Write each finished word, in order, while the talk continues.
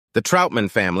The Troutman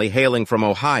family, hailing from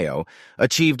Ohio,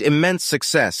 achieved immense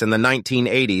success in the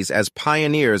 1980s as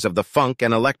pioneers of the funk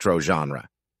and electro genre.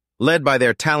 Led by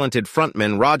their talented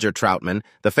frontman Roger Troutman,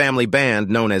 the family band,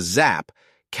 known as Zapp,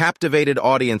 captivated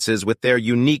audiences with their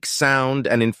unique sound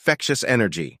and infectious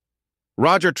energy.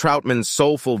 Roger Troutman's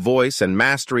soulful voice and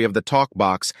mastery of the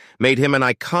talkbox made him an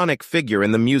iconic figure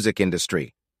in the music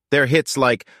industry. Their hits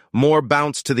like More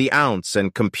Bounce to the Ounce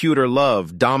and Computer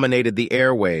Love dominated the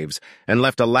airwaves and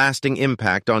left a lasting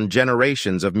impact on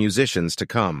generations of musicians to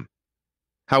come.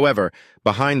 However,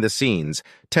 behind the scenes,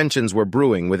 tensions were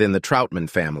brewing within the Troutman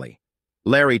family.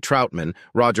 Larry Troutman,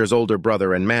 Roger's older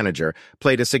brother and manager,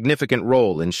 played a significant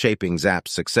role in shaping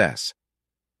Zapp's success.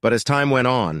 But as time went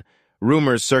on,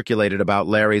 rumors circulated about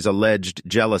Larry's alleged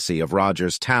jealousy of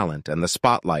Roger's talent and the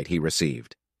spotlight he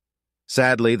received.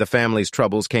 Sadly, the family's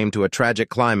troubles came to a tragic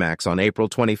climax on April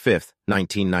 25,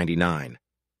 1999.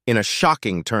 In a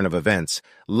shocking turn of events,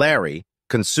 Larry,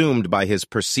 consumed by his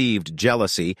perceived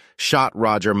jealousy, shot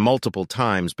Roger multiple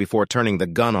times before turning the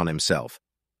gun on himself.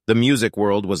 The music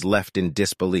world was left in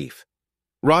disbelief.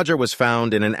 Roger was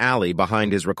found in an alley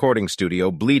behind his recording studio,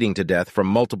 bleeding to death from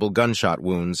multiple gunshot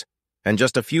wounds, and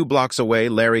just a few blocks away,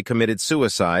 Larry committed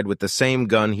suicide with the same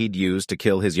gun he'd used to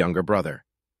kill his younger brother.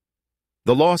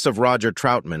 The loss of Roger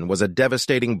Troutman was a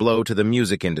devastating blow to the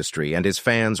music industry and his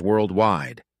fans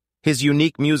worldwide. His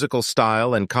unique musical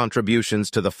style and contributions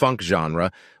to the funk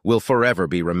genre will forever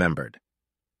be remembered.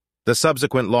 The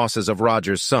subsequent losses of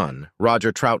Roger's son,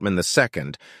 Roger Troutman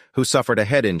II, who suffered a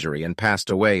head injury and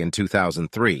passed away in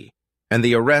 2003, and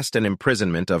the arrest and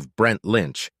imprisonment of Brent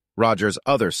Lynch, Roger's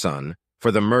other son,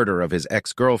 for the murder of his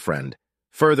ex-girlfriend,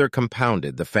 further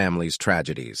compounded the family's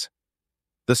tragedies.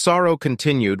 The sorrow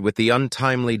continued with the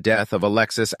untimely death of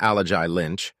Alexis Aligi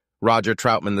Lynch, Roger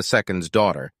Troutman II's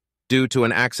daughter, due to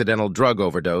an accidental drug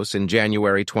overdose in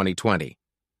January 2020.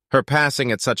 Her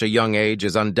passing at such a young age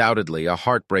is undoubtedly a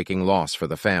heartbreaking loss for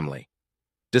the family.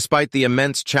 Despite the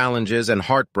immense challenges and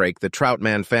heartbreak the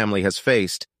Troutman family has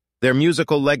faced, their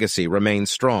musical legacy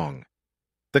remains strong.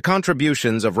 The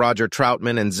contributions of Roger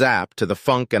Troutman and Zapp to the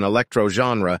funk and electro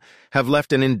genre have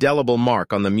left an indelible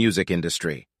mark on the music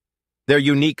industry. Their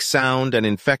unique sound and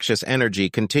infectious energy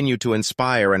continue to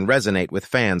inspire and resonate with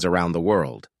fans around the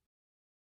world.